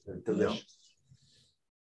 70s. Delicious. Yep.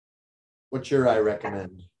 What's your I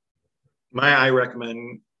recommend? My I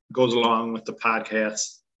recommend goes along with the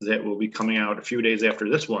podcast. that will be coming out a few days after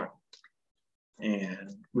this one.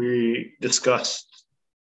 And we discussed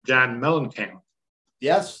John Mellencamp.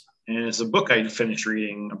 Yes. And it's a book I finished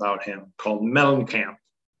reading about him called Mellencamp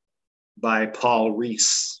by Paul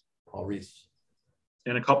Rees. Paul Rees.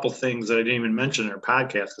 And a couple things that I didn't even mention in our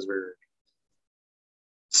podcast because we're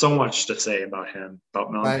so much to say about him, about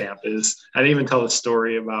Mellencamp, right. Is I didn't even tell the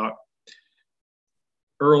story about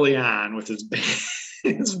early on with his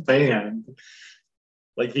band.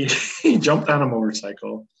 Like he jumped on a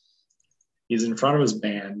motorcycle. He's in front of his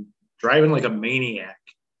band, driving like a maniac,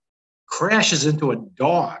 crashes into a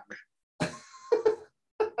dog.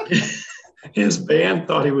 His band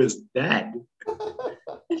thought he was dead.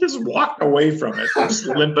 He just walked away from it, just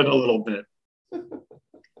limping a little bit.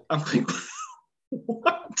 I'm like,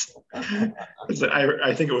 what?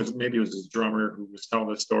 I think it was his drummer who was telling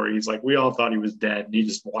the story. He's like, we all thought he was dead, and he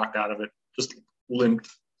just walked out of it, just limped.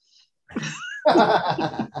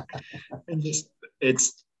 And just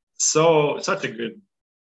it's such a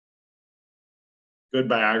good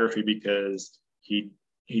biography because he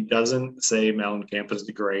doesn't say Mellencamp is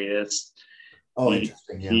the greatest. Oh,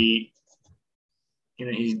 interesting. Yeah. He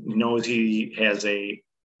knows he has a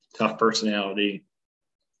tough personality,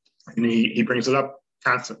 and he brings it up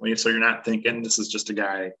constantly. So you're not thinking this is just a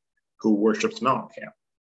guy who worships Mellencamp,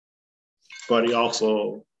 but he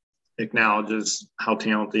also acknowledges how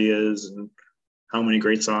talented he is and how many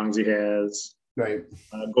great songs he has. Right.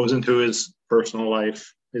 Goes into his personal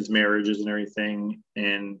life, his marriages and everything,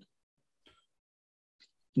 and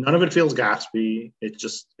none of it feels gossipy. It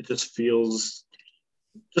just feels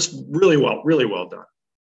just really well done.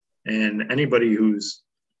 And anybody who's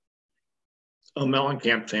a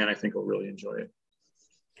Mellencamp fan, I think will really enjoy it.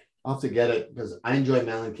 I'll have to get it because I enjoy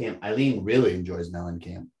Mellencamp. Eileen really enjoys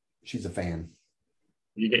Mellencamp. She's a fan.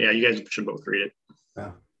 You guys should both read it.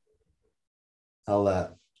 Yeah.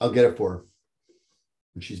 I'll get it for her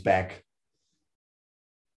when she's back.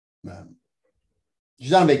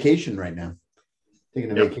 She's on vacation right now,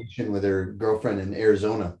 taking a vacation with her girlfriend in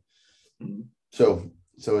Arizona. Mm-hmm.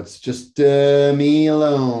 So it's just me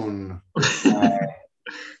alone.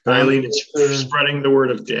 Eileen is spreading the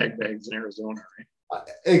word of Jag Bags in Arizona, right?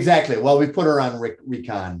 Exactly. Well, we put her on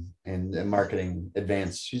Recon and marketing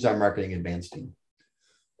advance. She's our marketing advance team.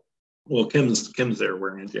 Well, Kim's there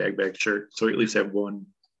wearing a Jag Bag shirt, so we at least have one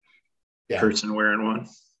person wearing one.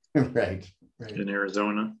 Right. In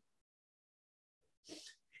Arizona.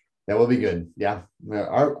 That will be good. Yeah.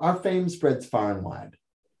 Our fame spreads far and wide.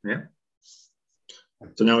 Yeah.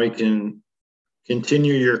 So now we can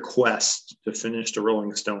continue your quest to finish the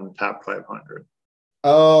Rolling Stone Top 500.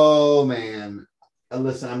 Oh man.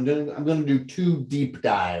 Listen, I'm gonna do 2 deep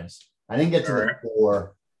dives. I didn't get to the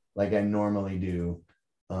 4 like I normally do.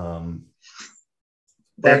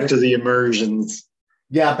 Back to the immersions.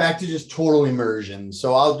 Yeah, back to just total immersion.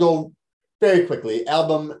 So I'll go very quickly.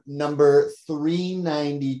 Album number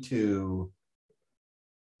 392,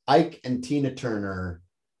 Ike and Tina Turner.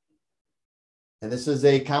 And this is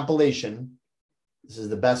a compilation. This is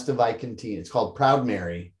the best of Ike and Tina. It's called Proud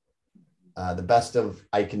Mary, the best of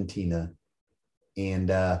Ike and Tina. And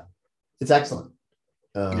it's excellent.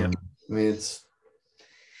 I mean,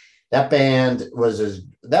 that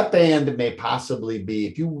band may possibly be,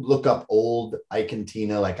 if you look up old Ike and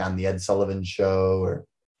Tina, like on the Ed Sullivan Show or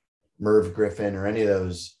Merv Griffin or any of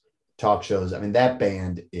those talk shows, I mean, that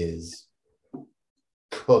band is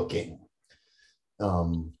cooking.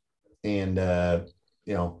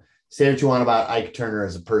 Say what you want about Ike Turner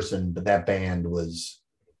as a person, but that band was,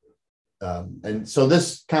 and so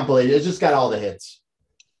this compilation, it's just got all the hits.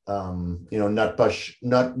 Nutbush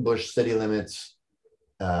City Limits,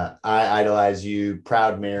 I Idolize You,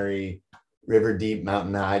 Proud Mary, River Deep,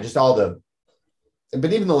 Mountain High, just all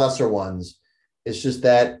but even the lesser ones. It's just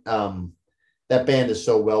that that band is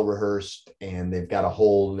so well rehearsed, and they've got a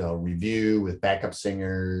whole review with backup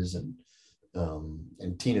singers and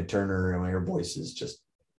Tina Turner. I mean, her voice is just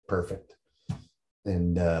perfect.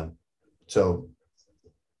 And I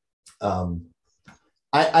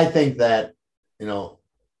think that,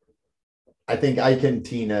 I think Ike and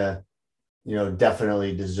Tina,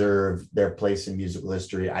 definitely deserve their place in musical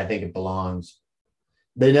history. I think it belongs.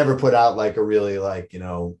 They never put out like a really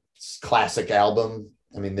classic album.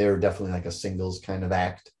 I mean, they were definitely like a singles kind of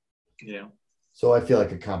act. Yeah. So I feel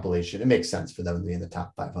like a compilation. It makes sense for them to be in the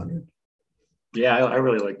top 500. Yeah, I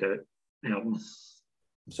really like that album.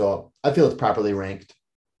 So I feel it's properly ranked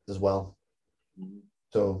as well.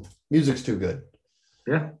 So music's too good.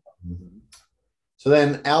 Yeah. So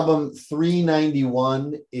then album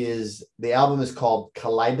 391 the album is called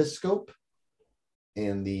Kaleidoscope,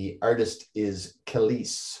 and the artist is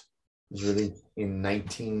Khalees. was released in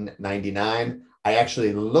 1999. I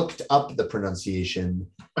actually looked up the pronunciation.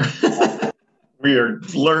 We are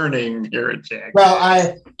learning here at Jack. Well,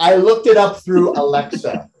 I looked it up through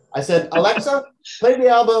Alexa. I said, Alexa, play the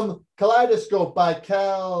album Kaleidoscope by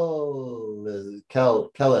Kellis.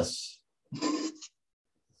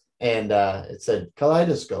 And it said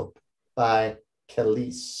Kaleidoscope by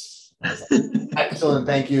Kelis. Like, excellent.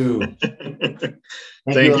 Thank you.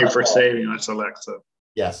 Thank you for saving us, Alexa.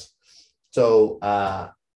 Yes. So,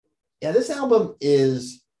 this album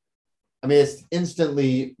is, it's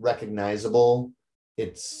instantly recognizable.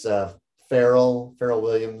 It's Pharrell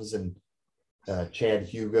Williams and Chad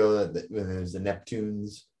Hugo, when there's the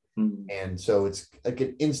Neptunes. Mm-hmm. And so it's like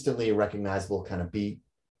an instantly recognizable kind of beat.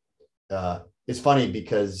 It's funny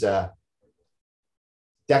because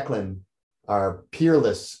Declan, our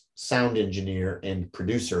peerless sound engineer and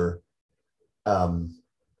producer, I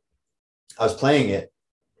was playing it,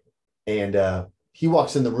 and he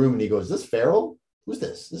walks in the room and he goes, "This Pharrell? Who's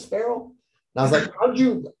this? This Pharrell?" And I was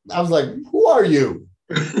like, "Who are you,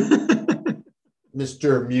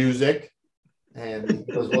 Mr. Music?" And he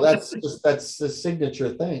goes, "Well, that's the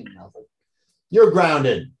signature thing." And I was like, "You're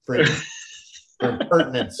grounded for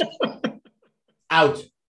impertinence. Out."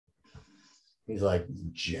 He's like,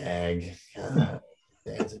 "Jag."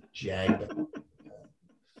 That's a Jag.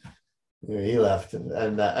 He left.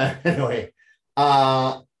 And anyway,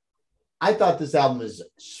 I thought this album is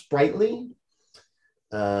sprightly.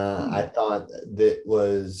 I thought that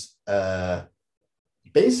was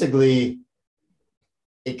basically,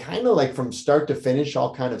 it kind of like from start to finish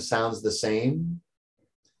all kind of sounds the same,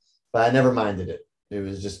 but I never minded it. It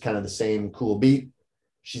was just kind of the same cool beat.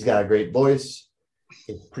 She's got a great voice.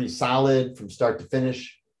 It's pretty solid from start to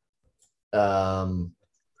finish.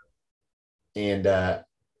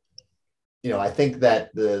 I think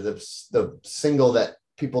that the single that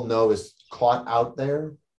people know is Caught Out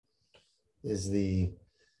There is the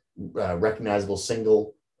recognizable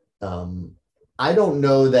single. I don't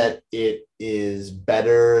know that it is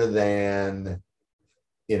better than,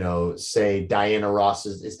 say Diana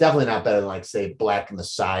Ross's. It's definitely not better than, like, say, Black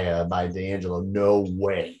Messiah by D'Angelo. No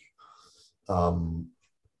way.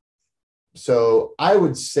 So I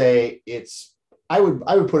would say I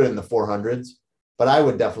would put it in the 400s, but I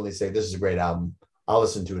would definitely say this is a great album. I'll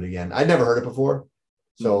listen to it again. I'd never heard it before,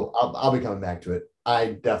 so I'll be coming back to it.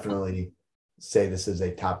 I definitely say this is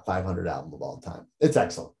a top 500 album of all time. It's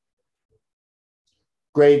excellent.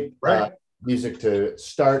 Great music to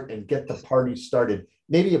start and get the party started.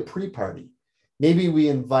 Maybe a pre-party. Maybe we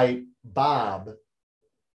invite Bob,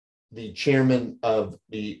 the chairman of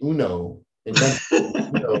the Uno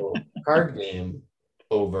card game,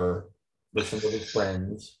 over with some of his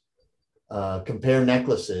friends, compare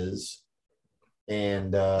necklaces,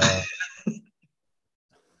 and it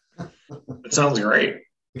sounds great.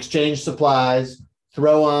 Exchange supplies,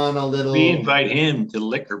 throw on a little. We invite him to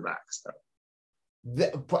liquor box stuff.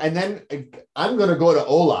 And then I'm going to go to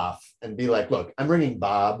Olaf and be like, "Look, I'm bringing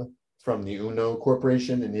Bob from the Uno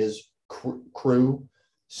Corporation and his crew.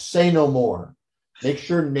 Say no more. Make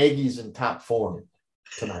sure Nagy's in top form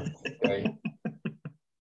tonight." Okay?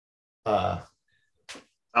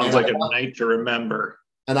 Sounds like a night to remember.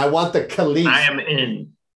 And I want the Kelis. I am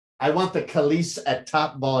in. I want the Kelis at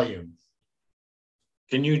top volume.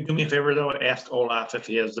 Can you do me a favor, though? Ask Olaf if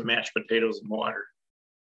he has the mashed potatoes and water.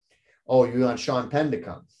 Oh, you want Sean Penn to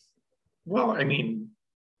come? Well,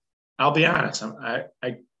 I'll be honest. I'm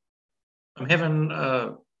having.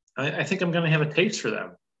 I think I'm going to have a taste for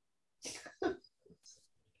them.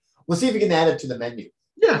 We'll see if we can add it to the menu.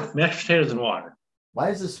 Yeah, mashed potatoes and water. Why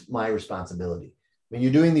is this my responsibility? When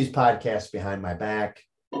you're doing these podcasts behind my back,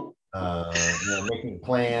 making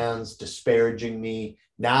plans, disparaging me.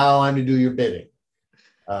 Now I'm to do your bidding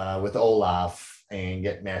with Olaf and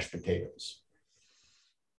get mashed potatoes.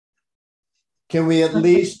 Can we at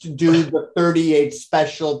least do the 38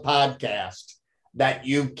 special podcast that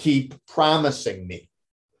you keep promising me?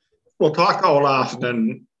 We'll talk to Olaf, and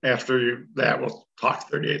then after that, we'll talk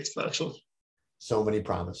 38 specials. So many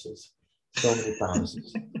promises. So many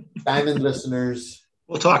promises. Diamond listeners.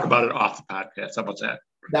 We'll talk about it off the podcast. How about that?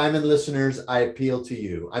 Diamond listeners, I appeal to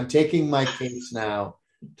you. I'm taking my case now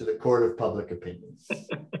to the court of public opinion.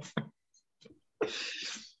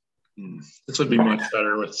 This would be much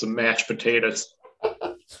better with some mashed potatoes.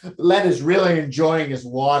 Len is really enjoying his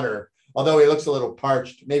water, although he looks a little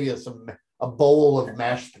parched. Maybe a bowl of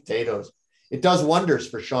mashed potatoes. It does wonders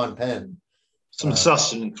for Sean Penn. Some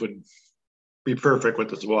sustenance would be perfect with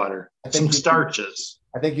this water. Some starches.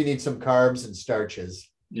 I think you need some carbs and starches.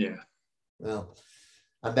 Yeah. Well,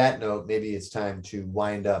 on that note, maybe it's time to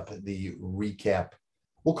wind up the recap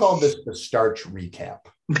We'll call this the Starch Recap.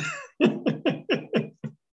 We'll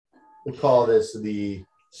call this the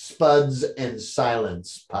Spuds and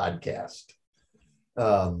Silence podcast.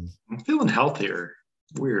 I'm feeling healthier.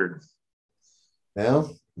 Weird.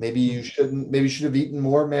 Well, maybe you shouldn't. Maybe you should have eaten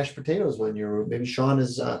more mashed potatoes when you're. Maybe Sean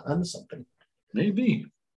is onto something. Maybe.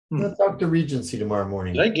 Let's talk to Regency tomorrow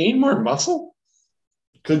morning. Did I gain more muscle?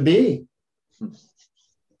 Could be.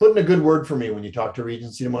 Put in a good word for me when you talk to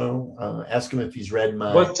Regency tomorrow. Ask him if he's read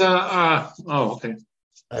my. What? Okay.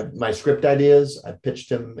 My script ideas. I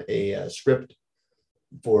pitched him a script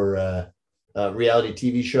for a reality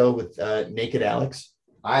TV show with Naked Alex.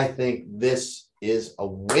 I think this is a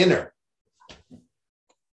winner.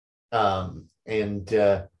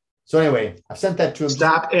 So anyway, I've sent that to him.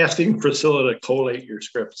 Stop asking Priscilla to collate your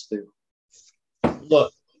scripts, too.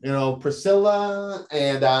 Look, Priscilla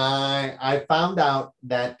and I found out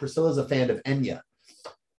that Priscilla's a fan of Enya.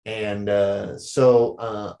 And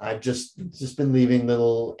so I've just been leaving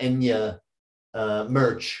little Enya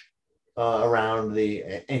merch around the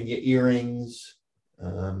Enya earrings,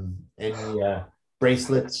 Enya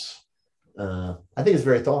bracelets. I think it's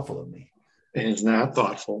very thoughtful of me. And it's not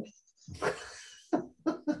thoughtful.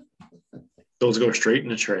 Those go straight in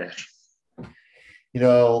the trash.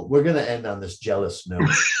 We're going to end on this jealous note.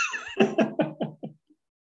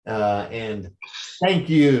 And thank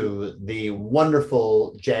you, the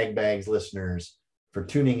wonderful Jagbags listeners, for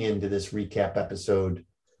tuning in to this recap episode.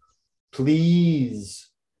 Please,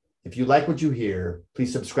 if you like what you hear,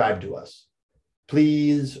 please subscribe to us.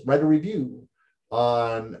 Please write a review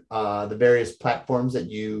on the various platforms that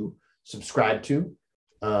you subscribe to,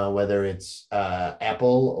 whether it's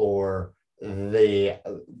Apple or the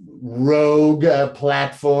rogue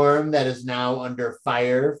platform that is now under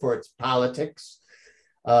fire for its politics.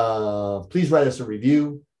 Please write us a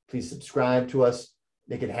review. Please subscribe to us.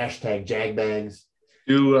 Make it #Jagbags.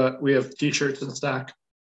 We have t-shirts in stock?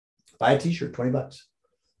 Buy a t-shirt, $20.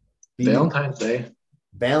 Valentine's Day.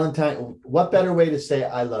 What better way to say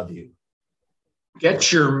I love you?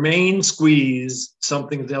 Get your main squeeze,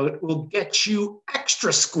 something that will get you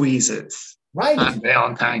extra squeezes. Right. On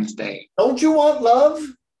Valentine's Day. Don't you want love?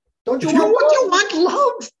 Don't you want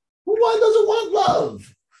love? Who doesn't want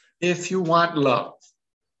love? If you want love,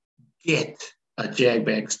 get a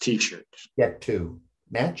Jagbags t-shirt. Get two.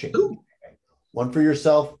 Matching. Two. One for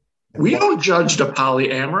yourself. We don't judge the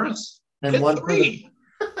polyamorous. And get one 3.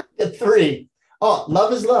 Get 3. Oh,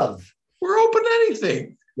 love is love. We're open to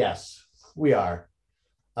anything. Yes, we are.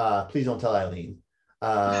 Please don't tell Eileen.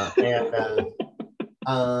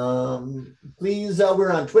 Please,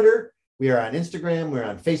 we're on Twitter. We are on Instagram. We're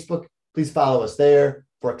on Facebook. Please follow us there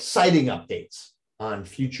for exciting updates on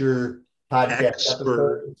future podcast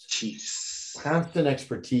episodes. Constant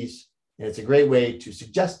expertise. And it's a great way to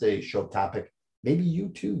suggest a show topic. Maybe you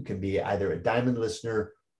too can be either a diamond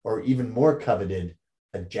listener or even more coveted,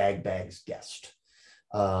 a Jagbags guest.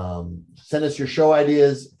 Send us your show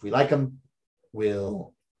ideas. If we like them,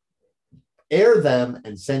 we'll air them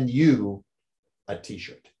and send you a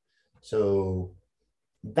t-shirt. So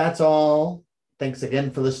that's all. Thanks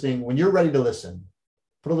again for listening. When you're ready to listen,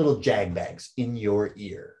 put a little Jagbags in your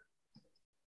ear.